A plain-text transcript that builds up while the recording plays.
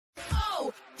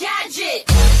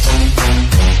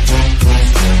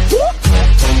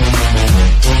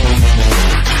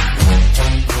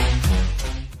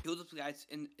guys,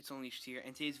 and it's Unleashed here.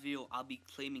 In today's video, I'll be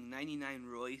claiming 99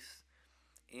 Reus,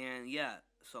 and yeah,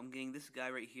 so I'm getting this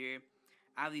guy right here.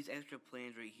 I have these extra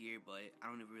plans right here, but I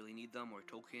don't even really need them or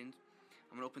tokens.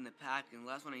 I'm gonna open the pack, and the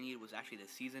last one I needed was actually the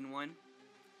season one.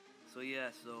 So yeah,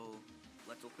 so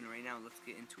let's open it right now and let's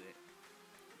get into it.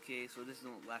 Okay, so this is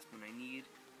the last one I need.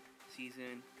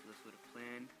 Season, let's go to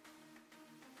plan.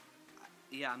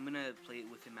 Yeah, I'm gonna play it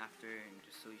with him after and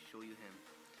just show you him.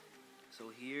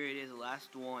 So here it is, the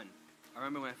last one. I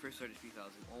remember when I first started FIFA, I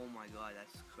was like, oh my god,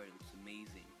 that's card looks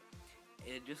amazing.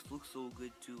 It just looks so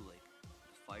good too, like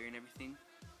the fire and everything.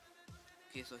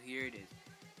 Okay, so here it is.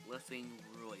 Left wing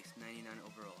Reus, 99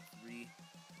 overall. 3,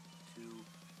 2,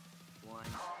 1.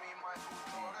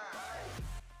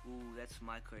 Ooh, that's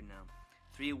my card now.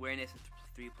 3 awareness and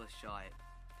 3 plus shot.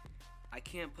 I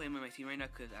can't play him on my team right now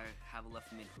because I have a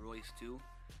left mid Reus too.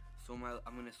 So I'm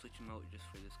gonna switch him out just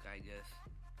for this guy, I guess.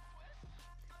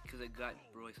 Because I got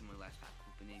Reus in my last pack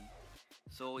opening.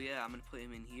 So yeah, I'm gonna put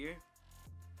him in here.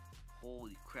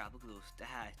 Holy crap, look at those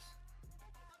stats.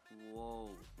 Whoa,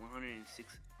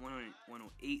 106,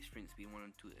 108 sprint speed,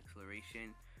 102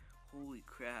 acceleration. Holy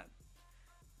crap,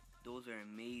 those are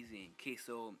amazing. Okay,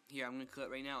 so here I'm gonna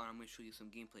cut right now and I'm gonna show you some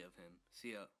gameplay of him.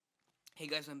 See ya. Hey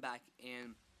guys, I'm back,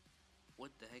 and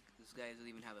what the heck, this guy doesn't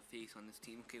even have a face on this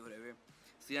team. Okay, whatever.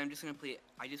 So yeah, I'm just gonna play.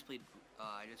 I just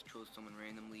chose someone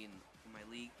randomly in my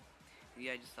league. And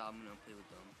yeah, I just thought I'm gonna play with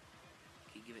them.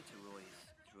 Okay, give it to Reus.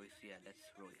 It's Reus, yeah, that's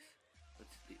Reus.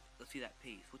 Let's see that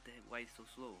pace. What the heck? Why is it so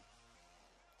slow?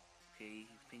 Okay,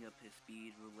 he's picking up his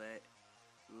speed. Roulette,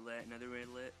 another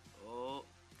roulette. Oh,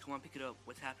 come on, pick it up.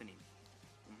 What's happening?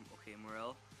 Okay,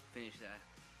 Morel, finish that.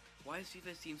 Why is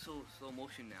FIFA seem so slow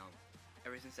motion now?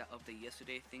 Ever since that update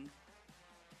yesterday, I think.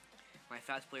 My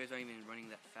fast players aren't even running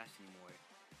that fast anymore.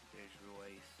 There's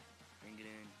Reus. Bring it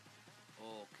in.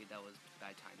 Oh, okay, that was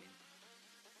bad timing.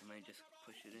 I might just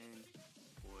push it in.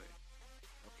 Or,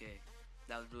 okay,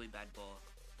 that was really bad ball.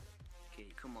 Okay,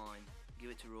 come on,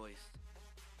 give it to Reus.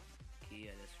 Okay,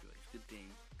 yeah, that's Reus. Good thing.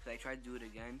 Cause I tried to do it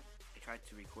again. I tried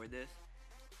to record this,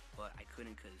 but I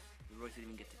couldn't because Reus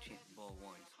didn't even get the ball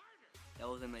once. That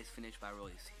was a nice finish by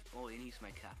Reus. Oh, and he's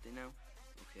my captain now.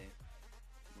 Okay,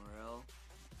 Morel.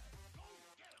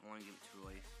 I want to give it to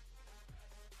Reus.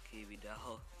 Okay,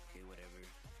 Vidal. Okay, whatever.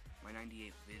 My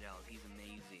 98 Vidal, he's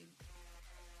amazing.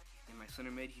 And my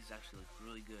center mid, he's actually like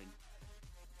really good.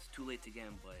 It's too late to get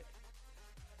him, but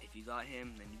if you got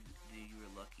him, then you were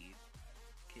lucky.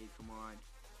 Okay, come on.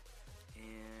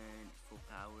 And full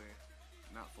power.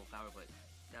 Not full power, but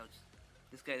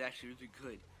this guy's actually really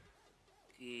good.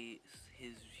 Okay,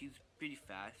 he's pretty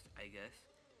fast, I guess.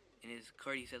 And his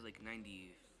card, he says like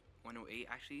 90, 108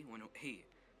 actually, 108.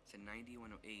 It's a 90,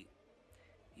 108.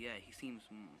 Yeah, he seems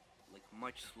like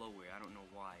much slower. I don't know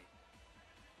why.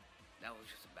 That was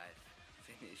just a bad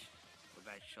finish, a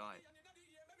bad shot.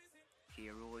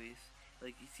 Okay, Reus.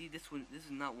 Like you see, this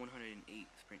is not 108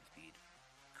 sprint speed.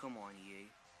 Come on, EA.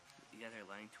 You guys are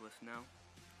lying to us now.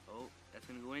 Oh, that's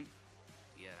gonna go in.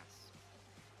 Yes.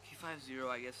 Okay, 5-0.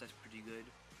 I guess that's pretty good.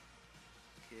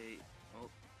 Okay. Oh,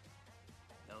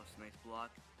 that was a nice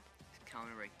block. It's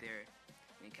counter right there.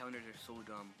 And counters are so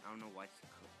dumb. I don't know why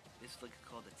it's like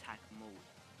called attack mode,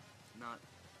 not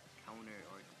counter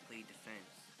or play defense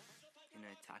in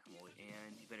attack mode.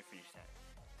 And you better finish that.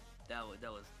 That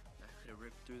could have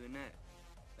ripped through the net.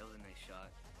 That was a nice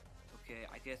shot. Okay,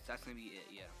 I guess that's gonna be it.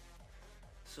 Yeah.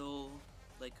 So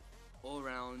like all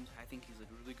around, I think he's a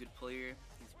really good player.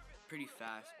 He's pretty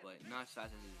fast, but not as fast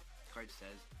as his card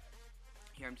says.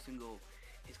 Here I'm just gonna go.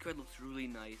 His card looks really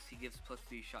nice. He gives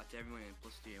 +3 shot to everyone and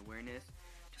 +3 awareness.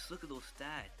 Just look at those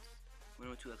stats.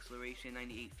 102 acceleration,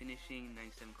 98 finishing,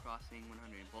 97 crossing,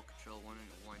 100 ball control,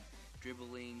 101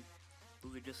 dribbling.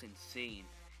 Those are just insane.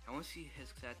 I want to see his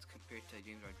stats compared to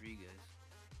James Rodriguez.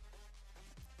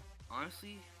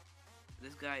 Honestly,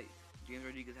 this guy, James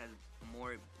Rodriguez, has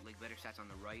more like better stats on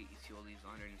the right. You see all these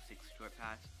 106 short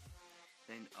pass.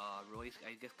 Then Reus,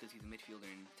 I guess because he's a midfielder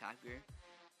and attacker.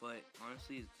 But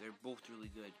honestly, they're both really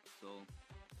good. So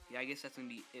yeah, I guess that's gonna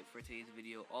be it for today's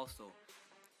video. Also,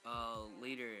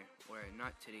 later, or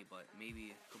not today, but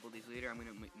maybe a couple days later, I'm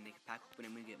gonna make a pack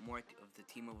opening. I'm gonna get more of the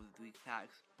team of the week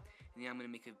packs, and yeah, I'm gonna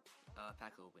make a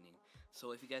pack opening.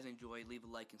 So if you guys enjoy, leave a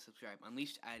like and subscribe.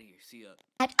 Unleashed out of here. See ya.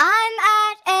 I'm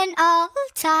at an all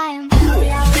time.